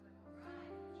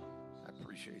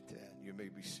appreciate that. You may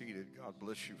be seated. God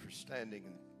bless you for standing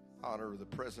in honor of the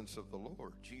presence of the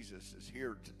Lord. Jesus is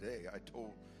here today. I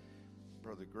told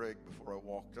Brother Greg before I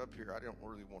walked up here, I don't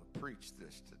really want to preach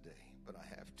this today, but I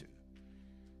have to.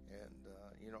 And,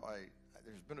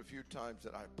 there's been a few times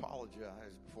that I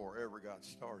apologized before I ever got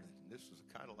started. And this is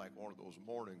kind of like one of those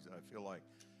mornings that I feel like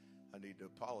I need to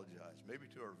apologize, maybe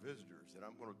to our visitors, that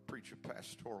I'm going to preach a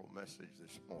pastoral message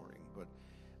this morning, but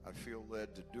I feel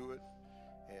led to do it.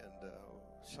 And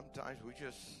sometimes we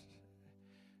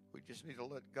just need to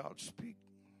let God speak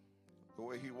the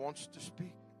way He wants to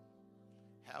speak,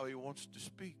 how He wants to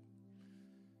speak.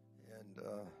 And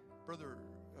Brother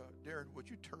Darren, would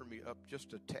you turn me up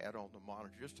just a tad on the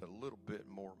monitor, just a little bit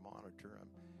more monitor?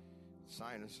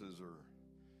 Sinuses are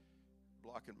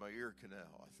blocking my ear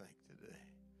canal, I think, today.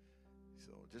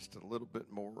 So just a little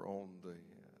bit more on the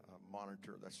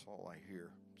monitor. That's all I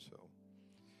hear.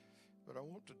 But I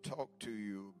want to talk to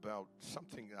you about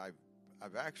something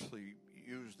I've actually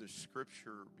used this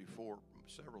scripture before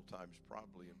several times,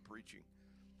 probably in preaching.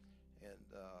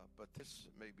 But this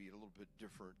may be a little bit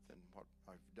different than what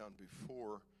I've done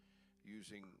before,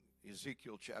 using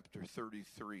Ezekiel chapter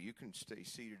 33. You can stay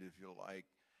seated if you like.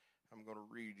 I'm going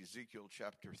to read Ezekiel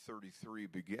chapter 33,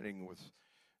 beginning with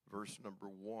verse number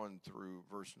 1 through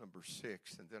verse number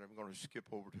 6. And then I'm going to skip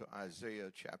over to Isaiah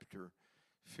chapter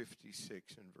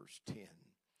 56 and verse 10.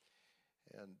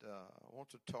 And I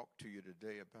want to talk to you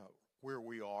today about where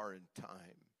we are in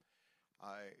time.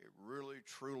 I really,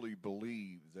 truly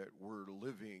believe that we're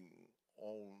living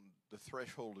on the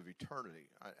threshold of eternity.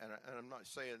 And I'm not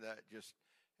saying that just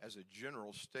as a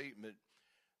general statement,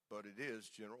 but it is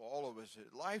general. All of us,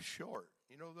 life's short.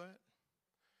 You know that?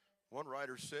 One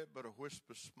writer said, but a wisp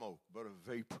of smoke, but a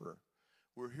vapor.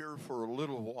 We're here for a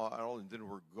little while and then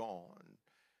we're gone.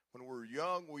 When we're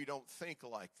young, we don't think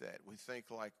like that. We think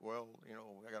like, well,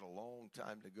 I got a long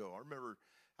time to go.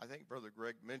 I think Brother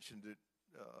Greg mentioned it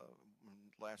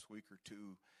last week or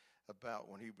two about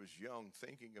when he was young,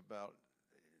 thinking about,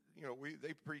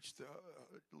 they preached the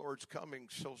Lord's coming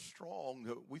so strong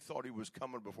that we thought He was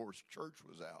coming before His church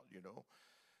was out,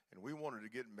 and we wanted to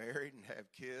get married and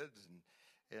have kids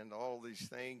and all these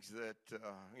things that,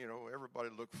 everybody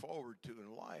looked forward to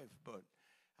in life. But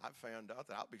I found out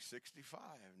that I'll be 65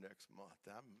 next month.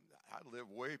 I live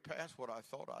way past what I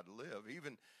thought I'd live.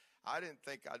 Even I didn't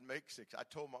think I'd make 60. I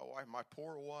told my wife, my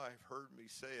poor wife heard me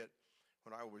say it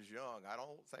when I was young. I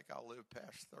don't think I'll live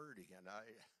past 30. And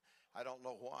I don't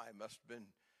know why. It must have been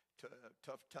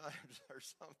tough times or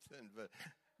something.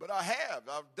 But I have.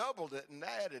 I've doubled it and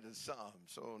added some.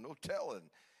 So no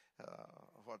telling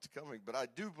what's coming. But I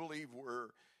do believe we're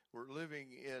living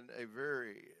in a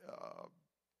very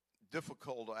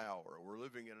difficult hour. We're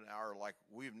living in an hour like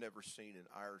we've never seen in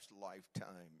our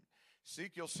lifetime.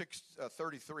 Ezekiel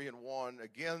 33:1,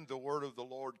 again the word of the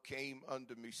Lord came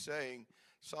unto me, saying,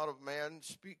 Son of man,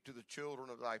 speak to the children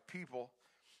of thy people,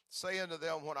 say unto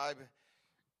them, when I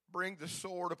bring the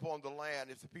sword upon the land,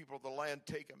 if the people of the land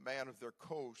take a man of their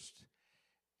coast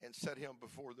and set him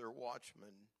before their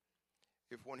watchmen,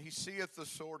 if when he seeth the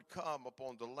sword come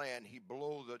upon the land, he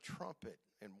blow the trumpet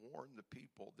and warn the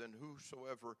people, then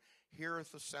whosoever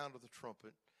heareth the sound of the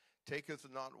trumpet taketh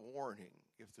not warning.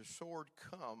 If the sword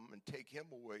come and take him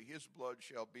away, his blood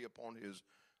shall be upon his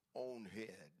own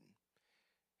head.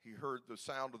 He heard the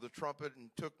sound of the trumpet and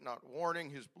took not warning,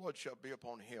 his blood shall be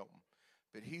upon him.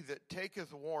 But he that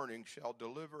taketh warning shall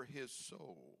deliver his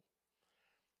soul.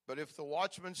 But if the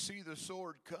watchman see the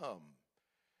sword come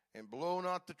and blow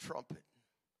not the trumpet,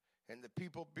 and the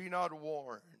people be not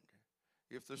warned,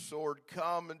 if the sword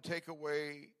come and take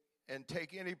away and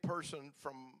take any person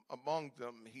from among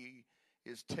them, he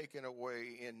is taken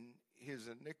away in his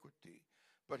iniquity.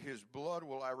 But his blood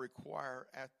will I require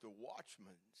at the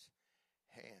watchman's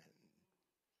hand.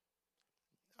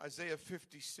 Isaiah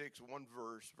 56, one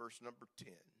verse number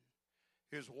 10.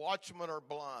 His watchmen are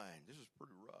blind. This is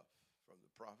pretty rough from the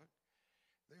prophet.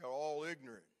 They are all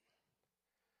ignorant.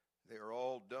 They are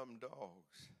all dumb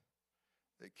dogs.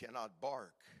 They cannot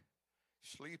bark,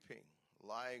 sleeping,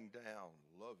 lying down,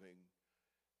 loving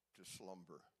to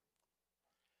slumber.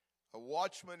 A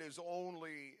watchman is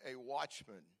only a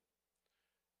watchman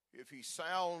if he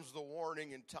sounds the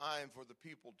warning in time for the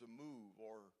people to move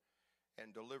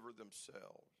and deliver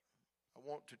themselves. I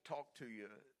want to talk to you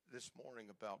this morning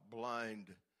about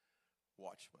blind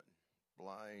watchmen.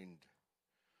 Blind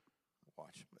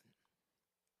watchmen.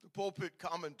 The pulpit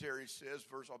commentary says,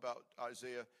 verse about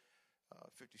Isaiah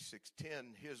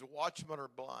 56:10, his watchmen are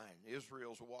blind.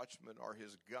 Israel's watchmen are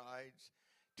his guides,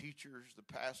 teachers, the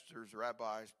pastors,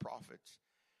 rabbis, prophets.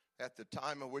 At the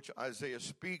time in which Isaiah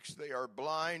speaks, they are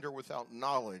blind or without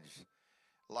knowledge.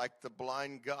 like the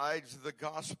blind guides the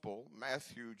gospel.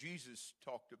 Jesus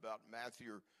talked about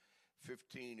Matthew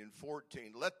 15 and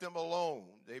 14. Let them alone.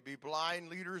 They be blind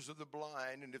leaders of the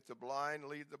blind, and if the blind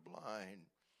lead the blind,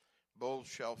 both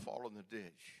shall fall in the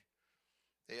ditch.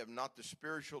 They have not the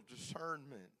spiritual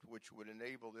discernment which would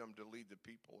enable them to lead the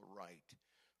people aright.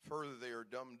 Further, they are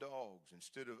dumb dogs.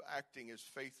 Instead of acting as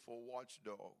faithful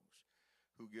watchdogs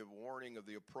who give warning of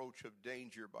the approach of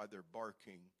danger by their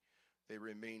barking, they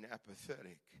remain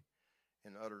apathetic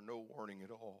and utter no warning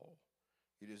at all.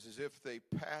 It is as if they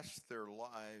pass their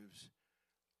lives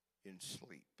in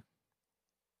sleep.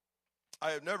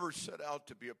 I have never set out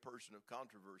to be a person of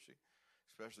controversy,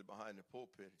 especially behind the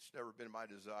pulpit. It's never been my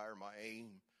desire, my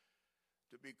aim,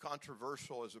 to be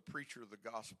controversial as a preacher of the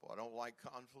gospel. I don't like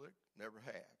conflict, never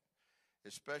have,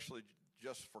 especially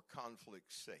just for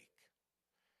conflict's sake.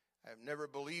 I have never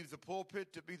believed the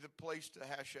pulpit to be the place to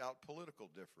hash out political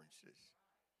differences.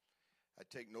 I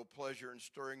take no pleasure in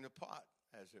stirring the pot,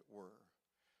 as it were.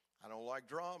 I don't like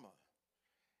drama.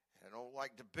 I don't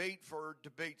like debate for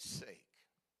debate's sake.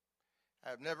 I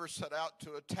have never set out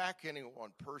to attack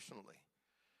anyone personally.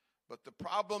 But the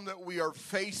problem that we are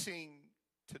facing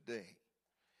today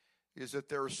is that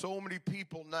there are so many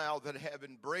people now that have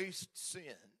embraced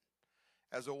sin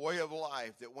as a way of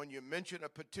life that when you mention a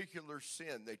particular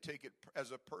sin, they take it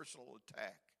as a personal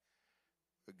attack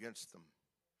against them.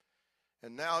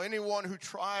 And now anyone who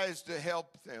tries to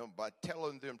help them by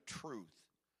telling them truth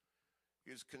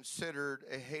is considered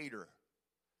a hater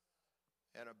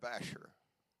and a basher.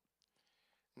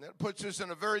 And that puts us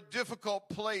in a very difficult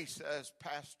place as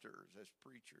pastors, as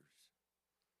preachers.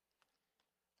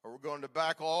 Are we going to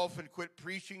back off and quit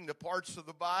preaching the parts of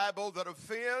the Bible that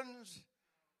offends?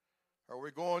 Are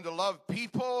we going to love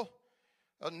people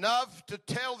enough to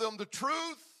tell them the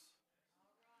truth,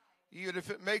 even if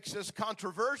it makes us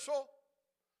controversial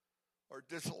or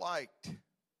disliked?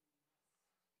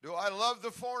 Do I love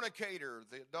the fornicator,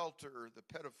 the adulterer, the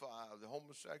pedophile, the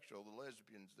homosexual, the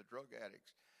lesbians, the drug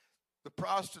addicts, the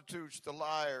prostitutes, the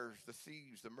liars, the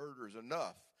thieves, the murderers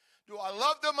enough? Do I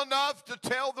love them enough to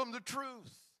tell them the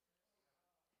truth?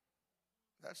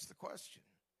 That's the question.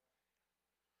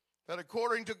 That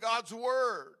according to God's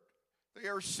word, they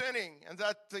are sinning, and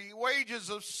that the wages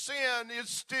of sin is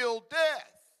still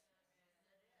death.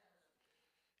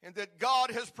 And that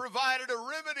God has provided a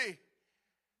remedy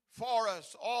for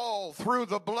us all through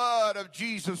the blood of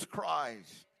Jesus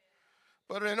Christ.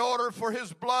 But in order for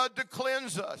his blood to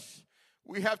cleanse us,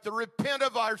 we have to repent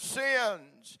of our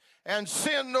sins and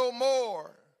sin no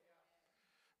more.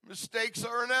 Mistakes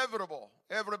are inevitable.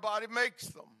 Everybody makes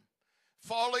them.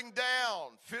 Falling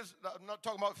down. I'm not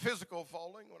talking about physical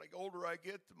falling. When the older I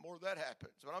get, the more that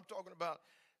happens. But I'm talking about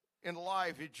in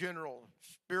life in general,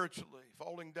 spiritually.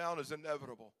 Falling down is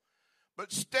inevitable.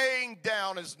 But staying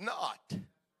down is not.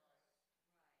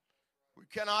 We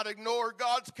cannot ignore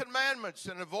God's commandments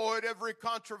and avoid every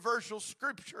controversial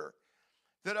scripture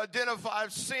that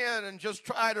identifies sin and just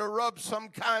try to rub some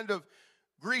kind of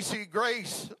greasy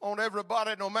grace on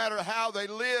everybody, no matter how they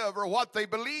live or what they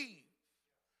believe.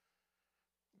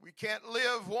 We can't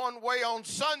live one way on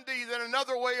Sunday, then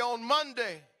another way on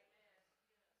Monday,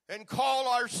 and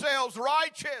call ourselves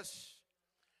righteous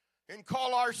and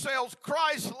call ourselves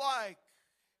Christ-like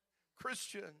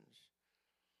Christians.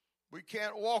 We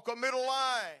can't walk a middle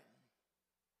line.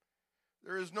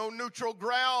 There is no neutral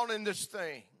ground in this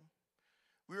thing.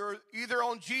 We are either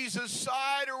on Jesus'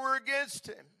 side or we're against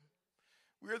him.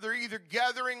 We are either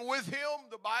gathering with him,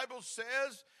 the Bible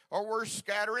says, or we're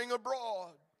scattering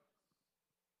abroad.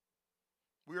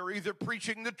 We are either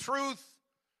preaching the truth,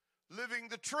 living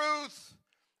the truth,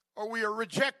 or we are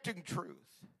rejecting truth.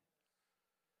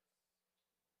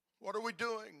 What are we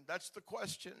doing? That's the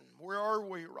question. Where are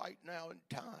we right now in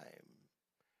time?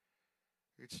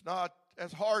 It's not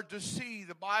as hard to see.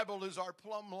 The Bible is our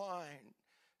plumb line,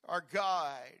 our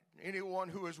guide. Anyone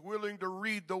who is willing to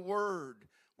read the Word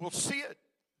will see it.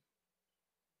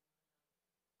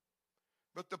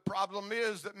 But the problem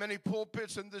is that many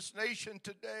pulpits in this nation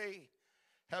today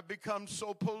have become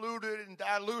so polluted and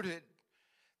diluted,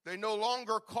 they no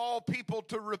longer call people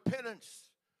to repentance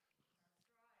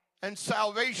and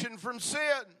salvation from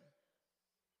sin.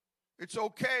 It's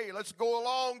okay. Let's go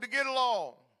along to get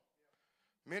along.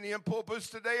 Many in pulpits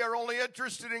today are only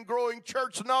interested in growing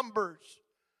church numbers,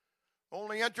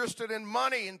 only interested in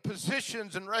money and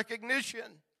positions and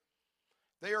recognition.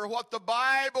 They are what the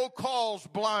Bible calls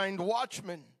blind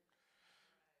watchmen.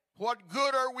 What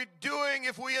good are we doing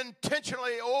if we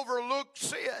intentionally overlook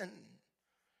sin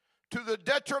to the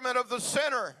detriment of the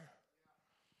sinner?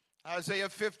 Isaiah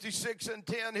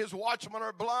 56:10, his watchmen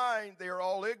are blind, they are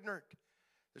all ignorant.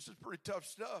 This is pretty tough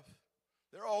stuff.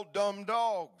 They're all dumb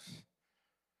dogs.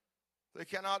 They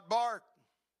cannot bark,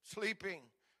 sleeping,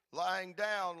 lying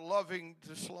down, loving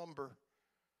to slumber.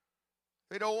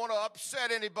 They don't want to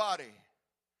upset anybody.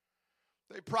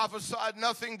 They prophesied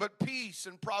nothing but peace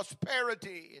and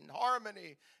prosperity and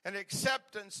harmony and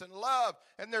acceptance and love.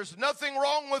 And there's nothing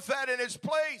wrong with that in its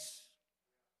place.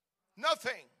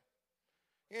 Nothing.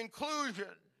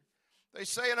 Inclusion. They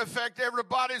say, in effect,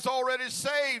 everybody's already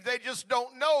saved. They just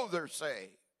don't know they're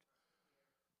saved.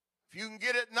 If you can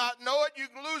get it, not know it, you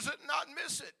can lose it, not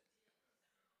miss it.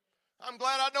 I'm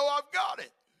glad I know I've got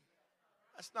it.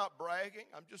 That's not bragging.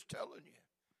 I'm just telling you.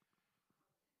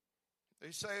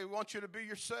 They say, we want you to be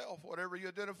yourself. Whatever you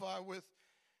identify with,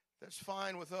 that's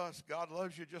fine with us. God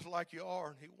loves you just like you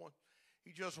are. And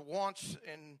He just wants,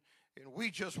 and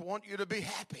we just want you to be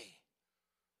happy.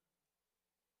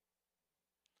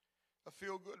 A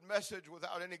feel-good message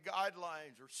without any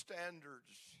guidelines or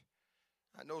standards.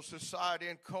 I know society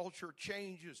and culture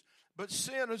changes, but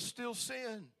sin is still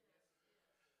sin.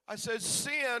 I said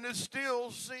sin is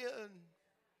still sin.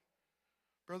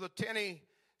 Brother Tenney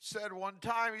said one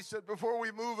time, he said, before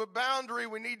we move a boundary,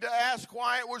 we need to ask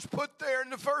why it was put there in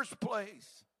the first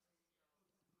place.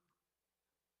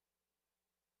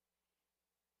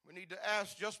 We need to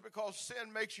ask, just because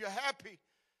sin makes you happy,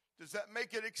 does that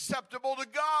make it acceptable to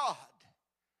God?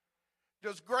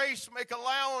 Does grace make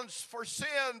allowance for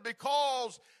sin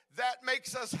because that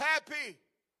makes us happy?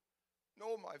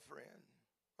 No, my friend.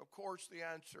 Of course, the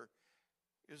answer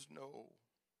is no.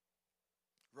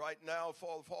 Right now,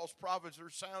 false prophets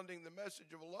are sounding the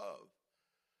message of love,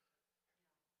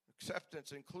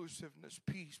 acceptance, inclusiveness,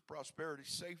 peace, prosperity,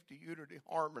 safety, unity,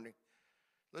 harmony.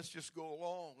 Let's just go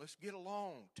along. Let's get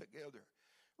along together.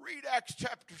 Read Acts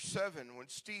chapter 7 when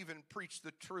Stephen preached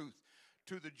the truth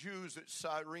to the Jews at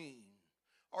Cyrene.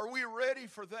 Are we ready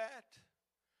for that?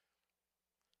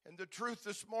 And the truth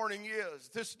this morning is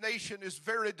this nation is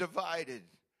very divided.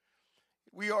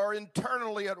 We are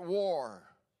internally at war.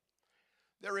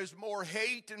 There is more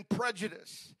hate and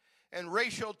prejudice and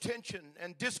racial tension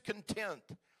and discontent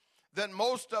than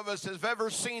most of us have ever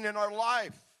seen in our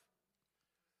life.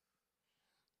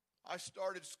 I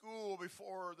started school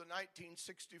before the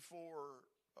 1964,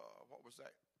 what was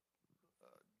that?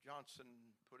 Johnson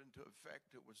put into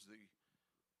effect. It was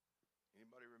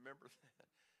anybody remember that?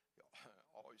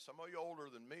 Oh, some of you older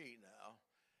than me now.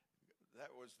 That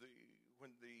was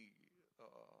when the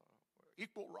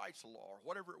Equal Rights Law, or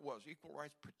whatever it was, Equal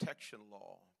Rights Protection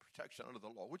Law, protection under the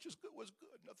law, which was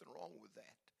good, nothing wrong with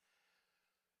that.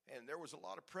 And there was a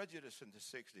lot of prejudice in the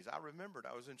 60s. I remembered,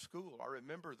 I was in school. I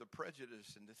remember the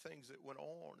prejudice and the things that went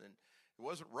on, and it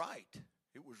wasn't right.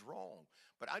 It was wrong.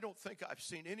 But I don't think I've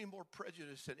seen any more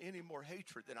prejudice and any more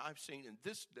hatred than I've seen in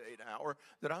this day and hour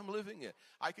that I'm living in.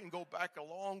 I can go back a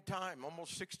long time,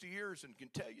 almost 60 years, and can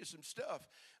tell you some stuff.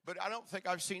 But I don't think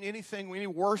I've seen anything any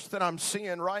worse than I'm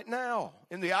seeing right now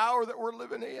in the hour that we're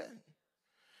living in.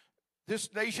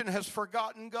 This nation has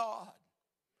forgotten God.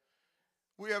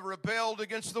 We have rebelled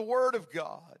against the Word of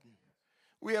God.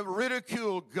 We have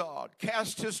ridiculed God,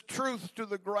 cast His truth to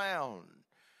the ground.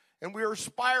 And we are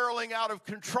spiraling out of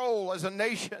control as a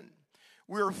nation.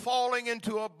 We are falling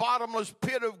into a bottomless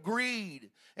pit of greed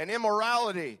and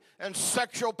immorality and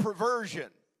sexual perversion.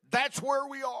 That's where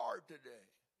we are today.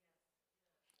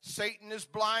 Satan is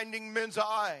blinding men's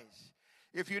eyes.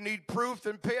 If you need proof,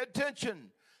 then pay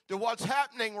attention to what's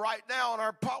happening right now in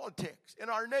our politics, in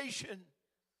our nation.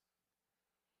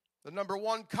 The number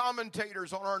one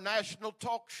commentators on our national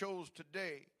talk shows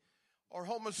today are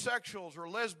homosexuals or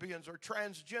lesbians or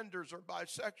transgenders or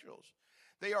bisexuals.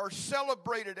 They are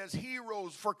celebrated as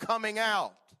heroes for coming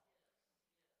out.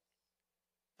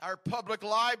 Our public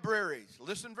libraries,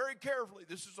 listen very carefully.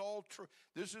 This is all true.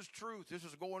 This is truth. This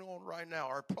is going on right now.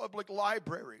 Our public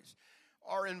libraries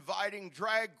are inviting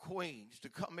drag queens to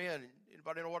come in.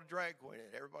 Anybody know what a drag queen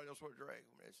is? Everybody knows what a drag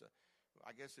queen is.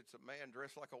 I guess it's a man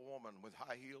dressed like a woman with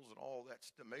high heels and all that,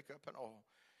 the makeup and all.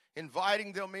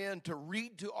 Inviting them in to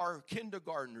read to our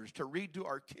kindergartners, to read to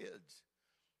our kids.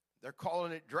 They're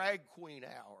calling it Drag Queen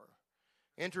Hour,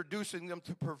 introducing them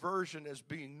to perversion as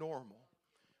being normal.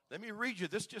 Let me read you.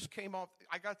 This just came off.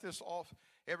 I got this off.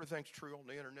 Everything's true on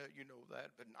the internet. You know that.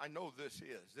 But I know this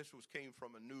is. This came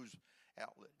from a news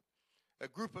outlet. A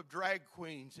group of drag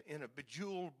queens in a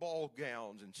bejeweled ball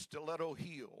gowns and stiletto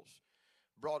heels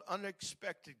brought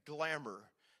unexpected glamour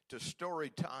to story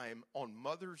time on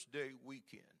Mother's Day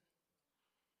weekend.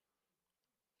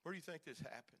 Where do you think this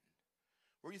happened?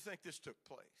 Where do you think this took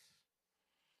place?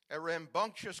 A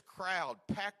rambunctious crowd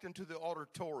packed into the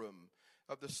auditorium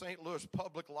of the St. Louis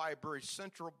Public Library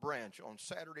Central Branch on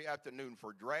Saturday afternoon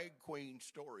for Drag Queen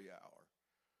Story Hour.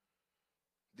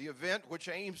 The event, which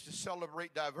aims to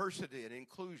celebrate diversity and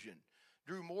inclusion,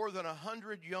 drew more than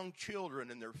 100 young children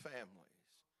and their families.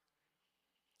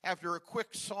 After a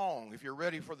quick song, if you're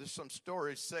ready for some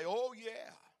stories, say, "Oh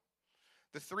yeah."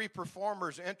 The three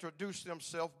performers introduced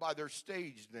themselves by their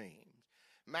stage names: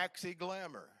 Maxie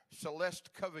Glamour,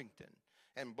 Celeste Covington,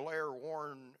 and Blair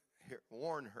Warner.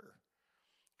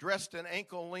 Dressed in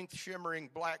ankle-length shimmering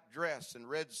black dress and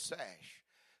red sash,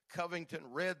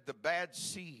 Covington read The Bad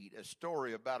Seed, a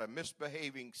story about a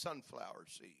misbehaving sunflower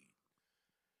seed.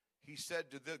 He said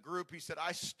to the group,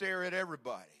 "I stare at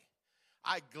everybody.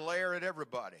 I glare at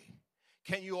everybody.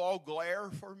 Can you all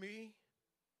glare for me?"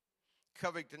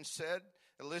 Covington said,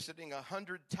 eliciting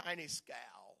 100 tiny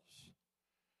scowls.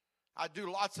 "I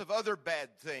do lots of other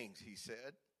bad things," he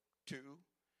said, too.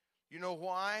 "You know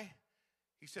why?"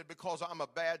 He said, "Because I'm a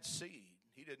bad seed."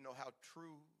 He didn't know how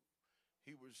true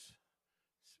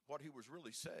what he was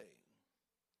really saying.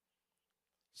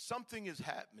 Something is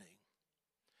happening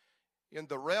in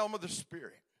the realm of the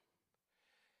Spirit,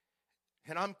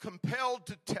 and I'm compelled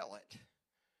to tell it,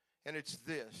 and it's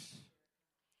this: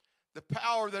 the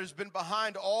power that has been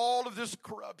behind all of this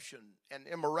corruption and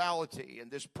immorality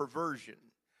and this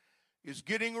perversion is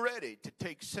getting ready to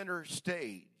take center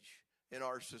stage in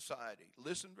our society.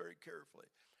 Listen very carefully.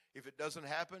 If it doesn't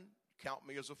happen, count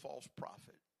me as a false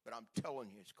prophet. But I'm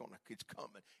telling you, it's coming.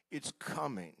 It's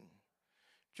coming.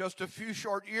 Just a few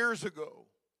short years ago,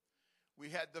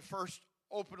 we had the first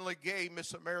openly gay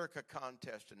Miss America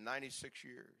contest in 96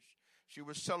 years. She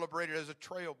was celebrated as a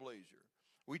trailblazer.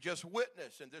 We just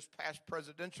witnessed in this past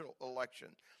presidential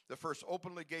election the first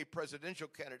openly gay presidential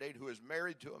candidate who is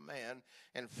married to a man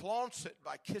and flaunts it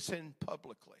by kissing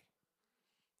publicly.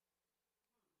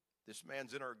 This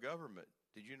man's in our government.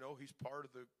 Did you know he's part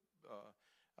of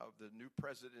the new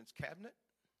president's cabinet?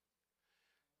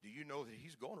 Do you know that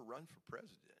he's going to run for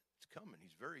president? It's coming.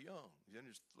 He's very young. He's in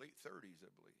his late 30s, I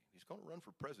believe. He's going to run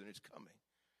for president. It's coming.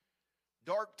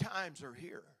 Dark times are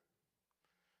here.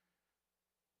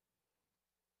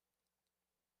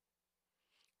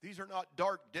 These are not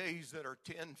dark days that are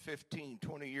 10, 15,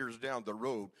 20 years down the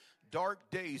road.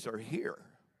 Dark days are here.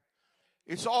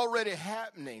 It's already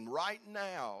happening right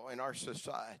now in our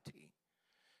society.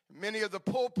 Many of the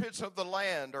pulpits of the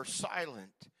land are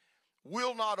silent,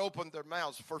 will not open their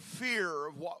mouths for fear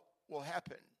of what will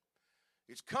happen.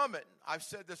 It's coming. I've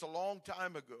said this a long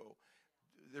time ago.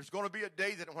 There's going to be a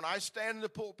day that when I stand in the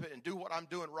pulpit and do what I'm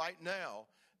doing right now,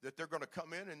 that they're going to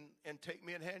come in and take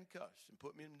me in handcuffs and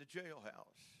put me in the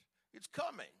jailhouse. It's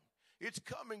coming. It's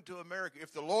coming to America.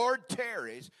 If the Lord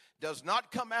tarries, does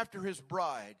not come after his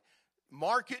bride,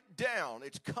 mark it down.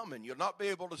 It's coming. You'll not be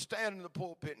able to stand in the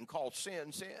pulpit and call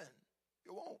sin, sin.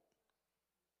 You won't.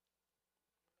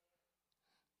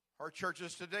 Our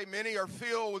churches today, many are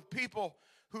filled with people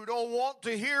who don't want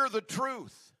to hear the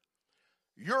truth.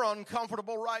 You're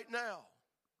uncomfortable right now.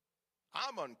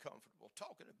 I'm uncomfortable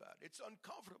talking about it. It's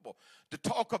uncomfortable to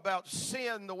talk about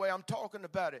sin the way I'm talking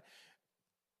about it.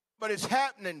 But it's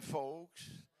happening, folks.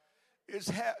 It's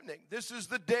happening. This is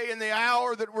the day and the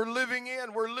hour that we're living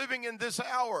in. We're living in this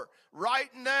hour right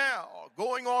now,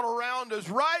 going on around us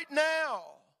right now.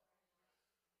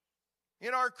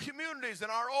 In our communities, in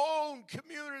our own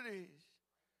communities.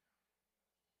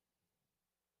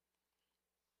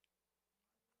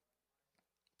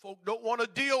 Folk don't want to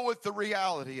deal with the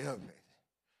reality of it.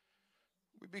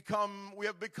 We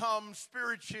have become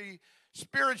spiritually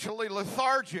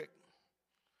lethargic,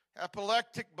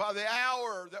 epileptic by the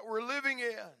hour that we're living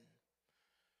in.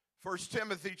 1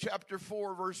 Timothy chapter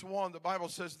 4, verse 1, the Bible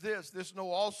says this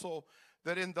know also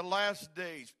that in the last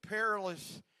days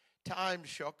perilous times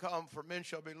shall come, for men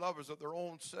shall be lovers of their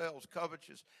own selves,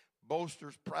 covetous,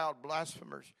 boasters, proud,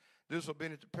 blasphemers,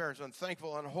 disobedient to parents,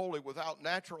 unthankful, unholy, without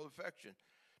natural affection,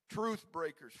 truth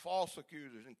breakers, false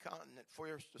accusers, incontinent,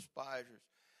 fierce despisers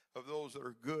of those that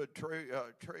are good,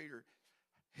 traitor,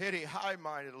 heady,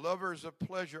 high-minded, lovers of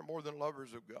pleasure more than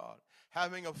lovers of God,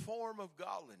 having a form of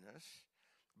godliness,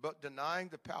 but denying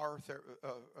the power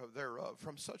thereof.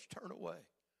 From such turn away.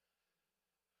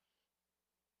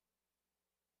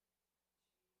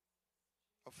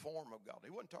 A form of godliness.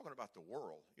 He wasn't talking about the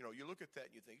world. You know, you look at that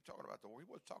and you think he's talking about the world.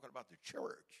 He wasn't talking about the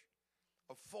church.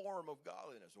 A form of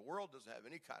godliness. The world doesn't have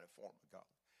any kind of form of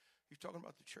godliness. He's talking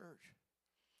about the church.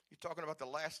 He's talking about the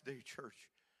last day church,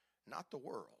 not the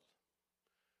world.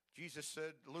 Jesus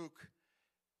said, Luke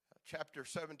chapter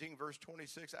 17, verse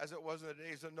 26, as it was in the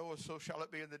days of Noah, so shall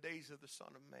it be in the days of the Son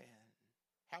of Man.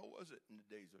 How was it in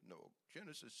the days of Noah?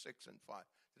 Genesis 6 and 5.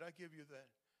 Did I give you that?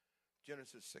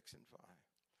 Genesis 6 and 5.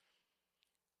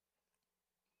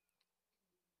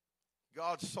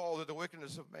 God saw that the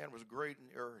wickedness of man was great in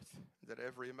the earth, that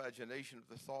every imagination of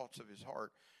the thoughts of his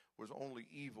heart was only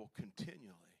evil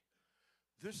continually.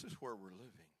 This is where we're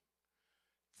living.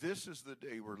 This is the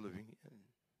day we're living in.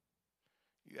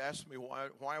 You ask me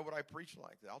why would I preach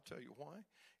like that? I'll tell you why.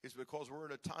 It's because we're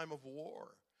in a time of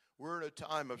war. We're in a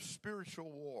time of spiritual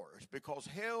war. It's because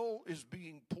hell is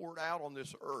being poured out on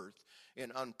this earth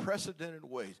in unprecedented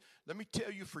ways. Let me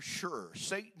tell you for sure,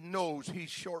 Satan knows he's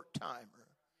short-timer.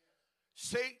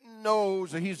 Satan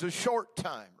knows that he's a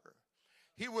short-timer.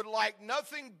 He would like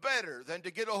nothing better than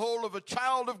to get a hold of a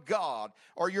child of God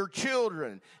or your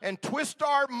children and twist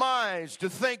our minds to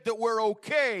think that we're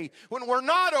okay when we're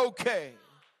not okay.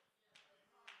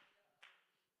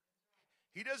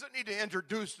 He doesn't need to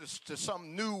introduce us to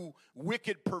some new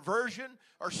wicked perversion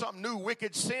or some new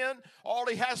wicked sin. All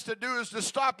he has to do is to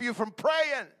stop you from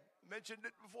praying. I mentioned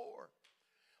it before.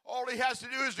 All he has to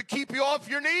do is to keep you off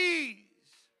your knees.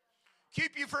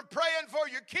 Keep you from praying for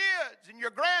your kids and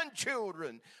your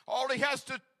grandchildren. All he has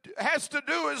to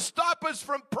do is stop us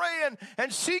from praying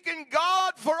and seeking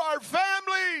God for our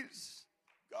families.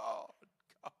 God.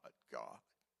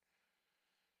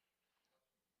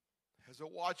 As a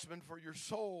watchman for your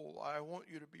soul, I want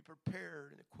you to be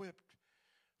prepared and equipped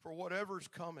for whatever's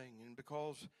coming. And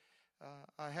because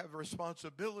I have a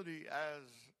responsibility as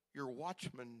your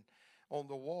watchman on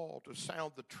the wall to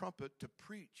sound the trumpet, to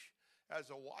preach as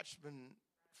a watchman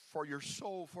for your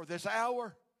soul for this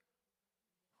hour.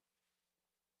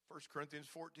 1 Corinthians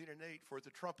 14 and 8, for the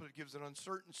trumpet gives an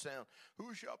uncertain sound.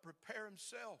 Who shall prepare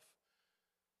himself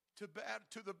to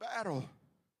the battle?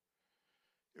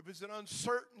 If it's an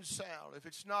uncertain sound, if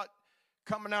it's not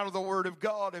coming out of the Word of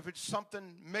God, if it's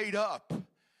something made up,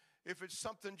 if it's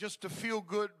something just to feel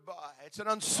good by, it's an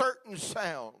uncertain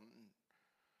sound.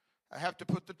 I have to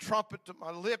put the trumpet to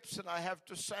my lips and I have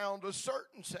to sound a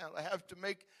certain sound. I have to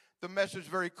make the message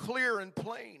very clear and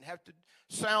plain. I have to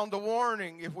sound the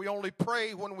warning. If we only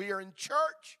pray when we are in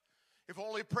church, if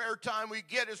only prayer time we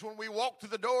get is when we walk to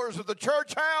the doors of the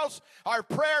church house, our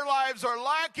prayer lives are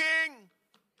lacking.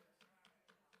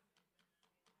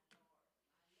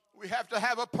 We have to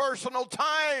have a personal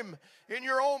time in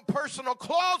your own personal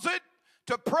closet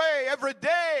to pray every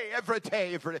day.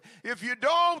 If you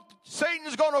don't,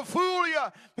 Satan's going to fool you.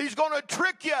 He's going to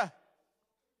trick you.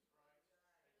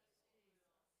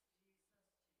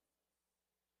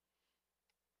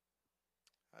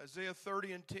 Isaiah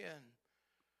 30 and 10,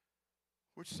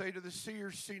 which say to the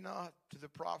seers, see not, to the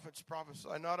prophets, prophesy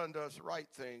not unto us right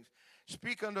things.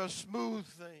 Speak unto us smooth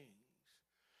things.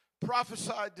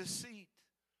 Prophesy deceit.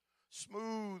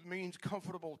 Smooth means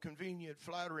comfortable, convenient,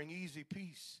 flattering, easy,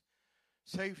 peace,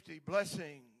 safety,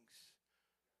 blessings.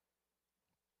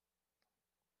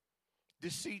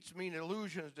 Deceits mean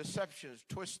illusions, deceptions,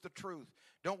 twist the truth.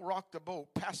 Don't rock the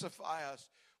boat. Pacify us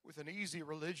with an easy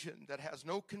religion that has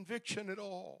no conviction at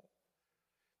all.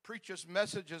 Preach us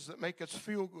messages that make us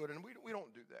feel good. And we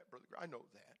don't do that, Brother. I know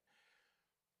that.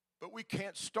 But we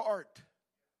can't start.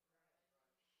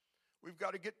 We've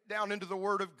got to get down into the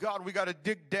Word of God. We've got to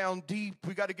dig down deep.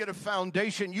 We've got to get a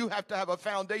foundation. You have to have a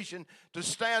foundation to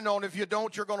stand on. If you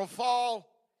don't, you're going to fall.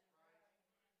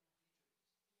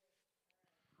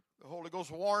 The Holy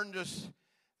Ghost warned us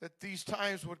that these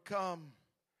times would come.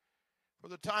 For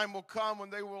the time will come when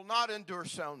they will not endure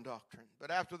sound doctrine,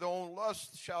 but after their own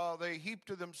lust shall they heap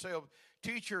to themselves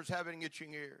teachers having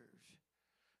itching ears.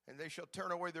 And they shall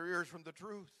turn away their ears from the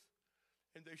truth,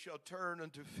 and they shall turn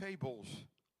unto fables.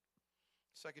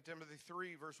 2 Timothy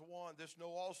 3, verse 1, this know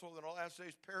also that in the last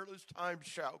days perilous times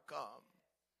shall come.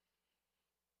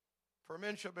 For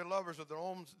men shall be lovers of their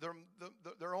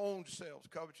own selves,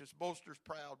 covetous, boasters,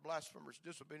 proud, blasphemers,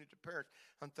 disobedient to parents,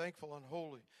 unthankful,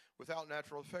 unholy, without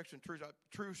natural affection,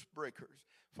 truce breakers,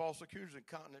 false accusers,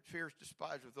 incontinent, fierce,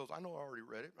 despised of those. I know I already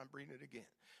read it. I'm reading it again.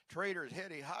 Traitors,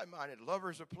 heady, high-minded,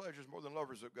 lovers of pleasures more than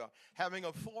lovers of God, having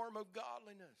a form of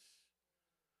godliness,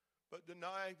 but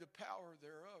denying the power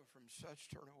thereof. From such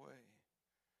turn away.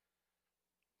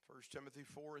 1 Timothy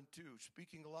 4 and 2,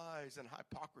 speaking lies and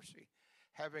hypocrisy,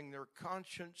 having their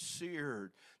conscience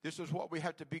seared. This is what we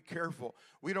have to be careful.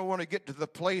 We don't want to get to the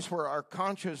place where our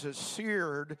conscience is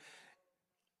seared.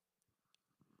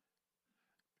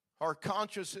 Our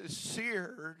conscience is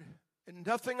seared and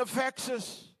nothing affects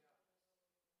us.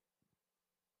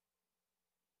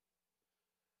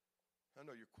 I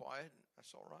know you're quiet.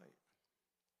 That's all right.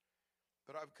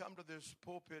 But I've come to this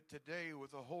pulpit today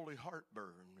with a holy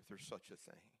heartburn, if there's such a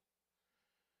thing.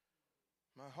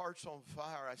 My heart's on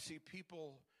fire. I see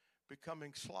people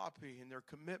becoming sloppy in their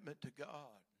commitment to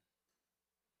God.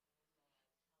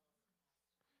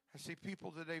 I see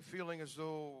people today feeling as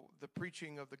though the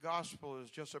preaching of the gospel is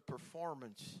just a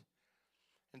performance,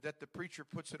 and that the preacher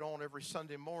puts it on every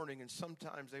Sunday morning, and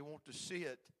sometimes they want to see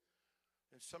it,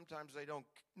 and sometimes they don't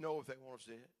know if they want to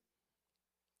see it.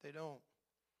 They don't.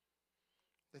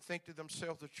 They think to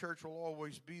themselves, the church will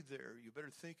always be there. You better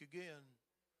think again.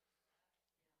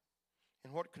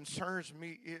 And what concerns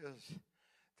me is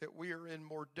that we are in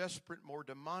more desperate, more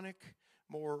demonic,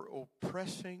 more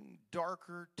oppressing,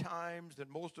 darker times than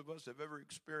most of us have ever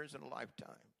experienced in a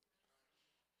lifetime.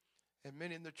 And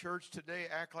many in the church today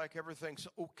act like everything's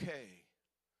okay,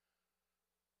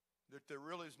 that there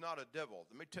really is not a devil.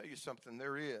 Let me tell you something,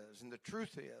 there is. And the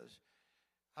truth is,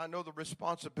 I know the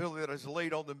responsibility that is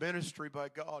laid on the ministry by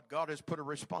God. God has put a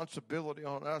responsibility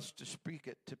on us to speak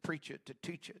it, to preach it, to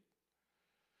teach it.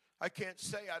 I can't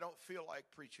say I don't feel like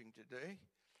preaching today.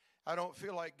 I don't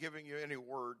feel like giving you any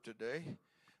word today,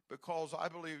 because I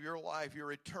believe your life,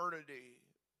 your eternity,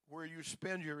 where you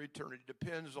spend your eternity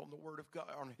depends on the Word of God,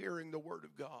 on hearing the Word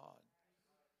of God.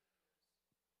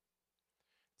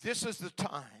 This is the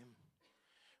time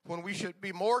when we should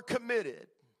be more committed,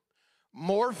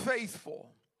 more faithful,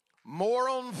 more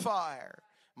on fire,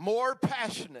 more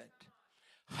passionate,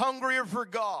 hungrier for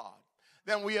God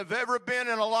than we have ever been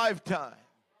in a lifetime.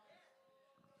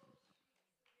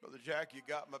 Brother Jack, you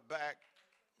got my back.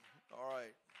 All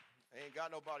right. I ain't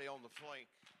got nobody on the flank.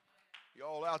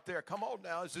 Y'all out there, come on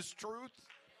now. Is this truth?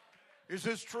 Is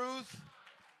this truth?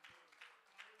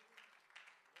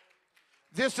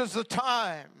 This is the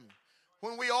time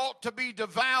when we ought to be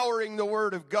devouring the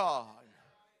Word of God.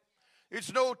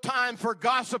 It's no time for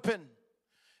gossiping.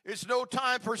 It's no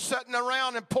time for sitting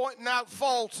around and pointing out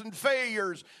faults and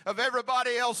failures of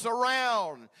everybody else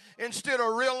around. Instead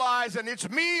of realizing it's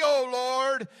me, oh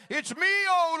Lord, it's me,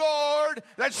 oh Lord,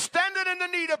 that's standing in the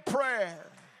need of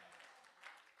prayer.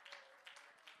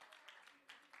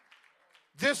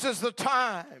 This is the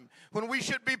time when we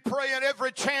should be praying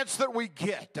every chance that we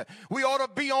get. We ought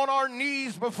to be on our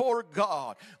knees before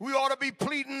God. We ought to be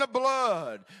pleading the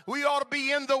blood. We ought to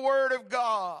be in the Word of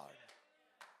God.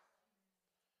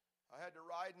 I had to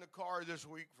ride in the car this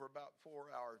week for about 4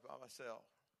 hours by myself.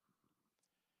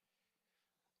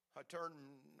 I turned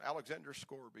Alexander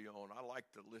Scourby on. I like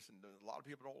to listen to, a lot of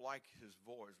people don't like his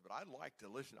voice, but I like to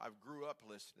listen. I grew up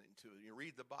listening to it. You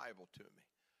read the Bible to me.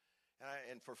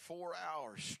 And for 4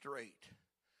 hours straight,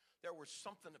 there was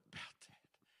something about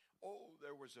that. Oh,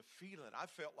 there was a feeling. I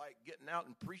felt like getting out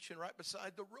and preaching right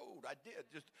beside the road. I did.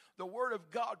 Just the Word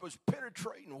of God was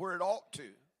penetrating where it ought to.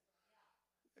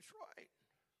 That's right.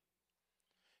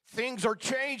 Things are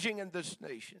changing in this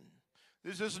nation.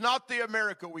 This is not the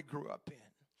America we grew up in.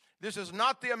 This is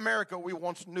not the America we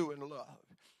once knew and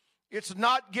loved. It's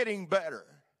not getting better.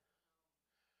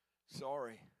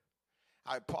 Sorry.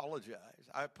 I apologize.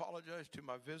 I apologize to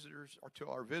my visitors, or to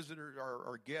our visitors,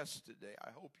 our guests today. I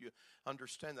hope you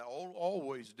understand that. I'll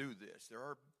always do this. There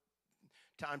are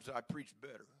times that I preach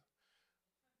better.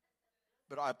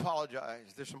 But I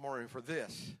apologize this morning for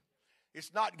this.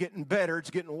 It's not getting better,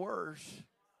 it's getting worse.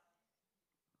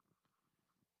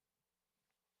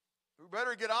 We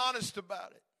better get honest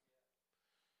about it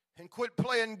and quit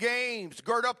playing games.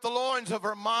 Gird up the loins of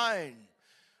our mind.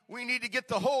 We need to get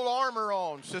the whole armor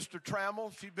on. Sister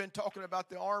Trammell, she's been talking about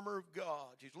the armor of God.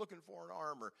 She's looking for an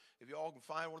armor. If you all can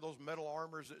find one of those metal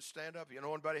armors that stand up, you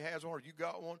know anybody has one, or you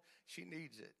got one, she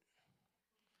needs it.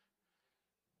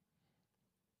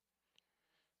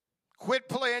 Quit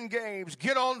playing games.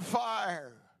 Get on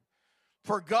fire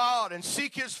for God and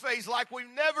seek His face like we've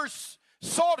never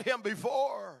sought Him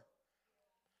before.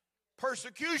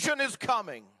 Persecution is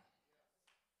coming.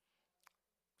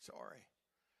 Sorry.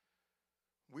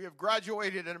 We have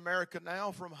graduated in America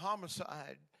now from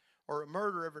homicide or a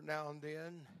murder every now and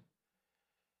then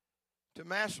to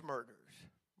mass murders.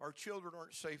 Our children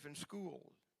aren't safe in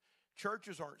schools.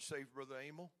 Churches aren't safe, Brother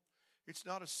Emil. It's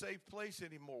not a safe place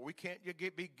anymore. We can't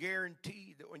be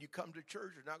guaranteed that when you come to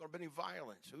church there's not going to be any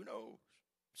violence. Who knows?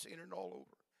 I'm seeing it all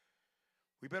over.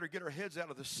 We better get our heads out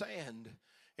of the sand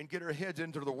and get our heads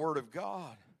into the Word of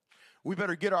God. We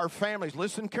better get our families,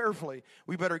 listen carefully,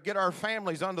 we better get our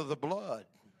families under the blood.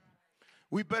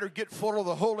 We better get full of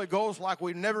the Holy Ghost like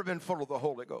we've never been full of the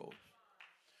Holy Ghost.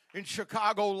 In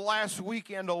Chicago last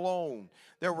weekend alone,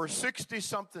 there were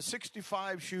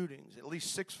 65 shootings, at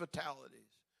least 6 fatalities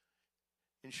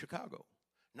in Chicago,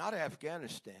 not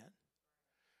Afghanistan.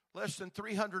 Less than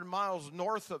 300 miles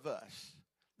north of us,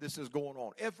 this is going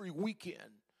on. Every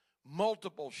weekend,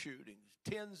 multiple shootings,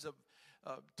 tens of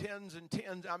tens and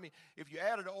tens. I mean, if you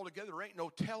add it all together, there ain't no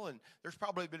telling. There's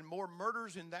probably been more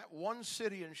murders in that one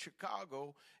city in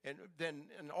Chicago than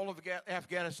in all of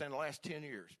Afghanistan in the last 10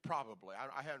 years. Probably.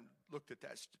 I haven't looked at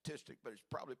that statistic, but it's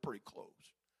probably pretty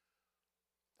close.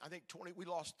 I think we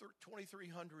lost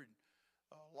 2,300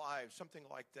 lives, something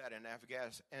like that, in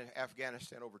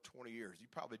Afghanistan over 20 years. You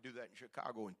probably do that in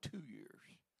Chicago in 2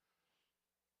 years.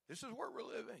 This is where we're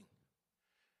living.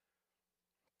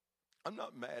 I'm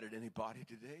not mad at anybody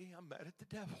today. I'm mad at the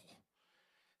devil.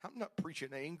 I'm not preaching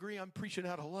angry. I'm preaching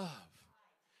out of love.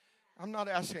 I'm not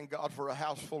asking God for a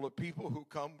house full of people who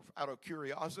come out of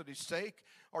curiosity's sake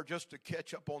or just to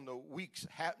catch up on the week's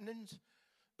happenings.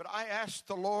 But I ask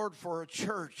the Lord for a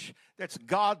church that's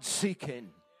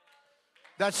God-seeking,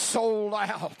 that's sold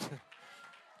out,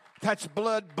 that's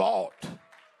blood-bought,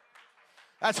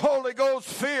 that's Holy Ghost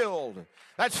filled,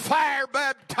 that's fire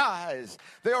baptized.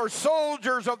 They are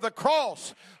soldiers of the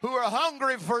cross who are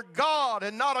hungry for God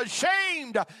and not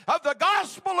ashamed of the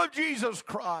gospel of Jesus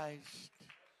Christ.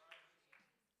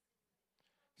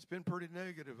 It's been pretty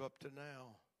negative up to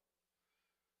now.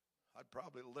 I'd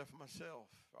probably left myself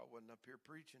if I wasn't up here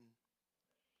preaching.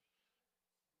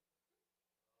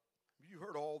 You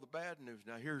heard all the bad news.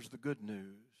 Now here's the good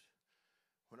news.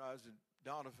 When I was in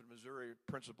Donovan, Missouri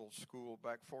principal school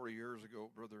back 40 years ago,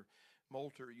 Brother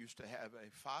Moulter used to have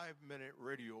a 5-minute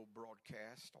radio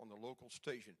broadcast on the local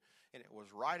station, and it was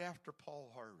right after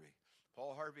Paul Harvey.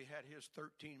 Paul Harvey had his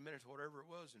 13 minutes, whatever it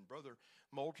was, and Brother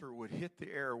Moulter would hit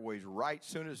the airways right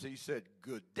soon as he said,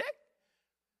 "Good day."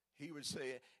 He would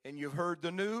say, "And you've heard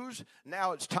the news,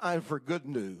 now it's time for good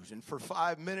news." And for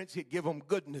 5 minutes, he'd give them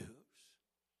good news.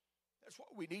 That's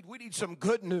what we need. We need some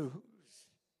good news.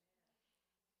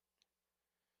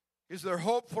 Is there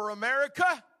hope for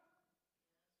America?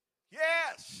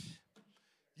 Yes.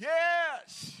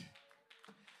 Yes.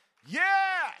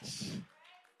 Yes.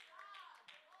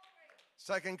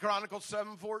 2 Chronicles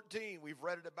 7:14. We've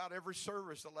read it about every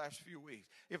service the last few weeks.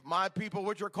 If my people,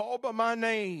 which are called by my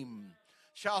name,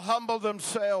 shall humble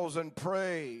themselves and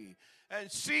pray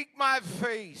and seek my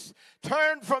face,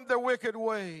 turn from their wicked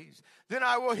ways, then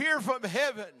I will hear from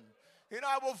heaven, and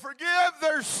I will forgive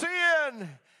their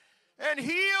sin and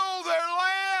heal their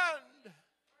land.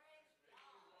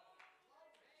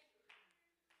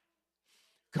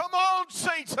 Come on,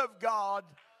 saints of God.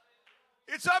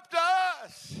 It's up to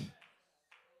us.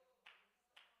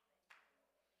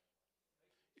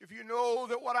 If you know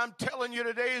that what I'm telling you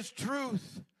today is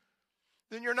truth,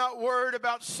 then you're not worried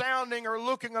about sounding or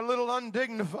looking a little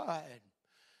undignified.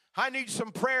 I need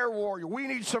some prayer warriors. We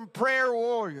need some prayer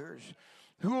warriors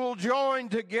who will join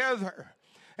together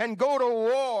and go to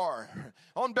war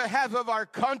on behalf of our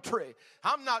country.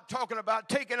 I'm not talking about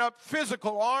taking up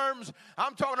physical arms.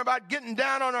 I'm talking about getting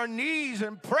down on our knees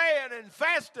and praying and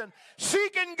fasting,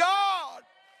 seeking God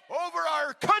over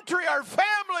our country, our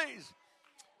families,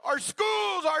 our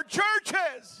schools, our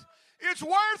churches. It's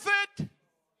worth it.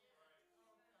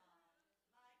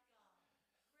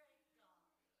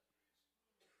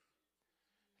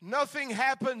 Nothing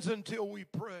happens until we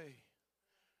pray.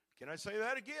 Can I say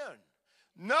that again?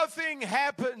 Nothing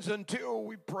happens until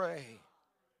we pray.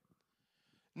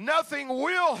 Nothing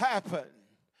will happen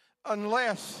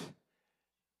unless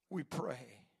we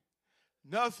pray.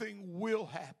 Nothing will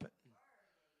happen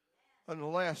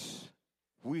unless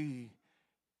we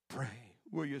pray.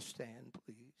 Will you stand,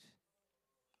 please?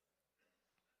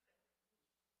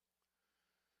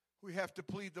 We have to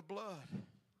plead the blood.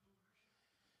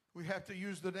 We have to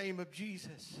use the name of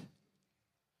Jesus.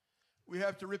 We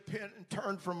have to repent and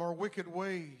turn from our wicked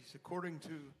ways, according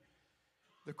to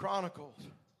the Chronicles.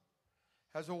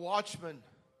 As a watchman,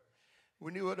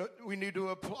 we need to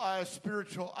apply a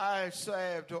spiritual eye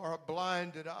salve to our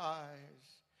blinded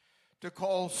eyes, to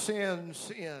call sin,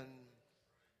 sin.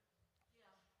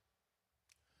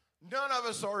 None of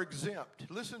us are exempt.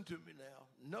 Listen to me now.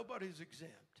 Nobody's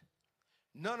exempt.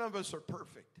 None of us are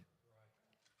perfect.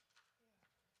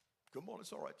 Come on,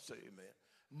 it's all right to say amen.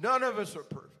 None of us are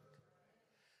perfect.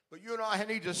 But you and I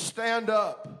need to stand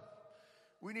up.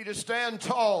 We need to stand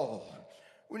tall.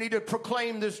 We need to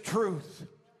proclaim this truth.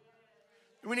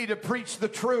 We need to preach the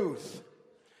truth.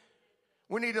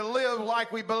 We need to live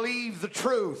like we believe the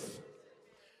truth.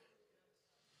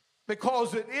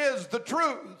 Because it is the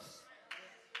truth.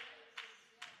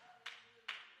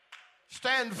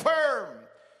 Stand firm.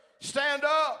 Stand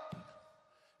up.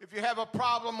 If you have a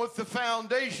problem with the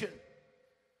foundation,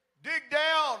 dig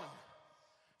down.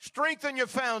 Strengthen your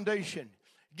foundation.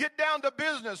 Get down to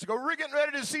business. We're getting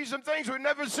ready to see some things we've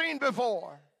never seen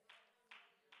before.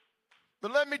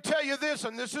 But let me tell you this,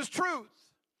 and this is truth.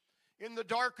 In the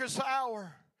darkest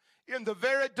hour, In the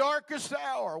very darkest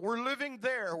hour, we're living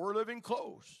there, we're living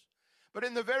close. But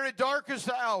in the very darkest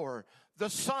hour, the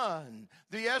sun,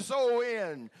 the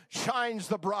S-O-N, shines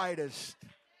the brightest.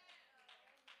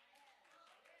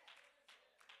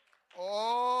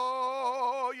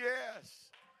 Oh, yes.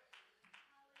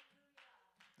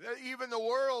 Even the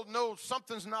world knows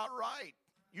something's not right.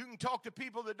 You can talk to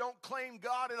people that don't claim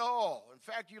God at all. In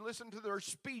fact, you listen to their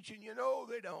speech and you know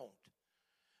they don't.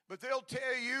 But they'll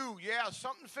tell you, yeah,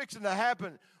 something's fixing to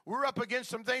happen. We're up against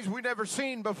some things we've never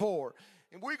seen before.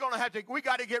 And we got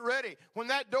to get ready. When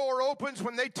that door opens,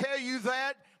 when they tell you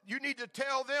that, you need to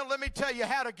tell them, let me tell you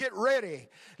how to get ready.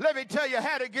 Let me tell you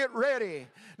how to get ready.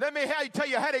 Let me tell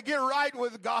you how to get right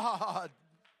with God.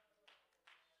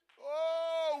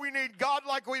 Oh, we need God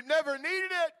like we've never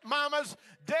needed it. Mamas,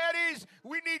 daddies,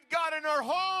 we need God in our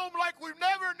home like we've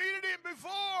never needed Him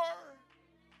before.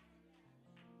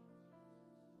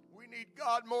 We need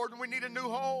God more than we need a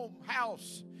new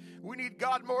house. We need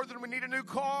God more than we need a new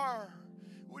car.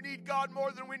 We need God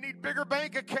more than we need bigger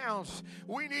bank accounts.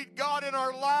 We need God in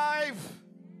our life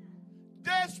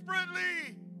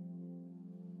desperately.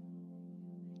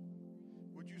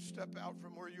 Would you step out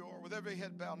from where you are with every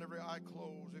head bowed and every eye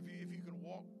closed? If you can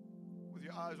walk with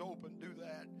your eyes open, do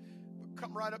that. But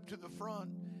come right up to the front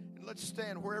and let's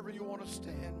stand wherever you want to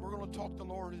stand. We're going to talk to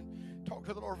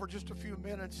the Lord for just a few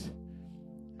minutes.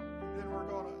 And then we're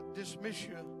going to dismiss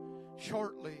you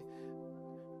shortly.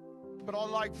 But I'd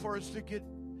like for us to get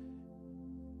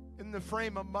in the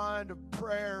frame of mind of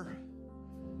prayer,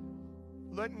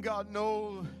 letting God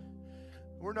know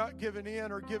we're not giving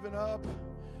in or giving up.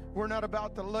 We're not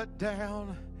about to let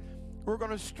down. We're going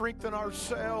to strengthen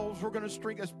ourselves. We're going to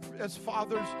strengthen as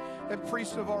fathers and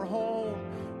priests of our home.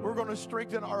 We're going to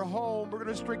strengthen our home. We're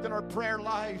going to strengthen our prayer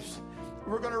lives.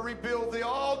 We're going to rebuild the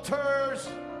altars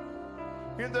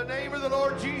in the name of the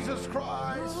Lord Jesus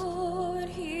Christ. Lord,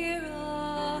 hear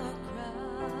our cry.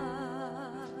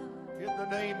 In the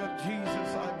name of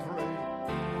Jesus, I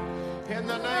pray. In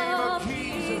the name of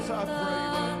Jesus, I pray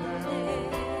right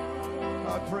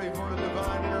now. I pray for a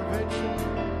divine intervention.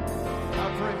 I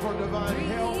pray for divine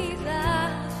help.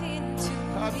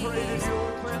 I pray that you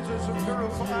will cleanse us and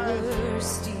purify us.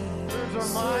 Cleanse our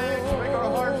minds, make our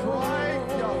hearts right,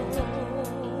 God.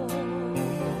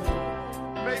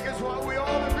 Make us what we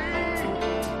ought to be.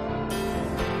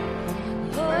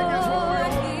 Make us what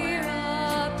we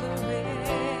ought to be.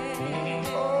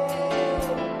 Oh,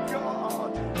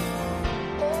 God.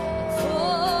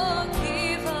 Oh.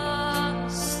 Forgive our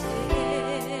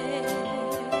sin.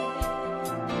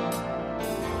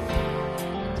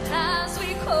 As we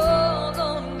call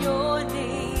on your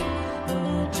name,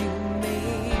 would you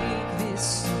make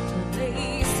this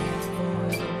place for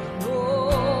your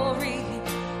glory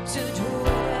to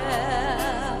dwell?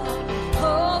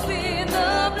 Open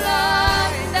the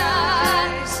blind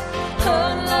eyes,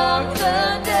 unlock the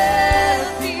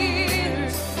deaf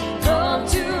ears, come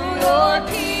to your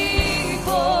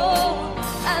people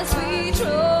as we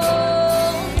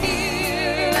draw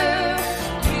near.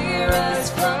 Hear us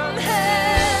from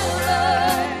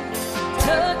heaven,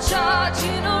 touch our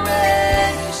generation.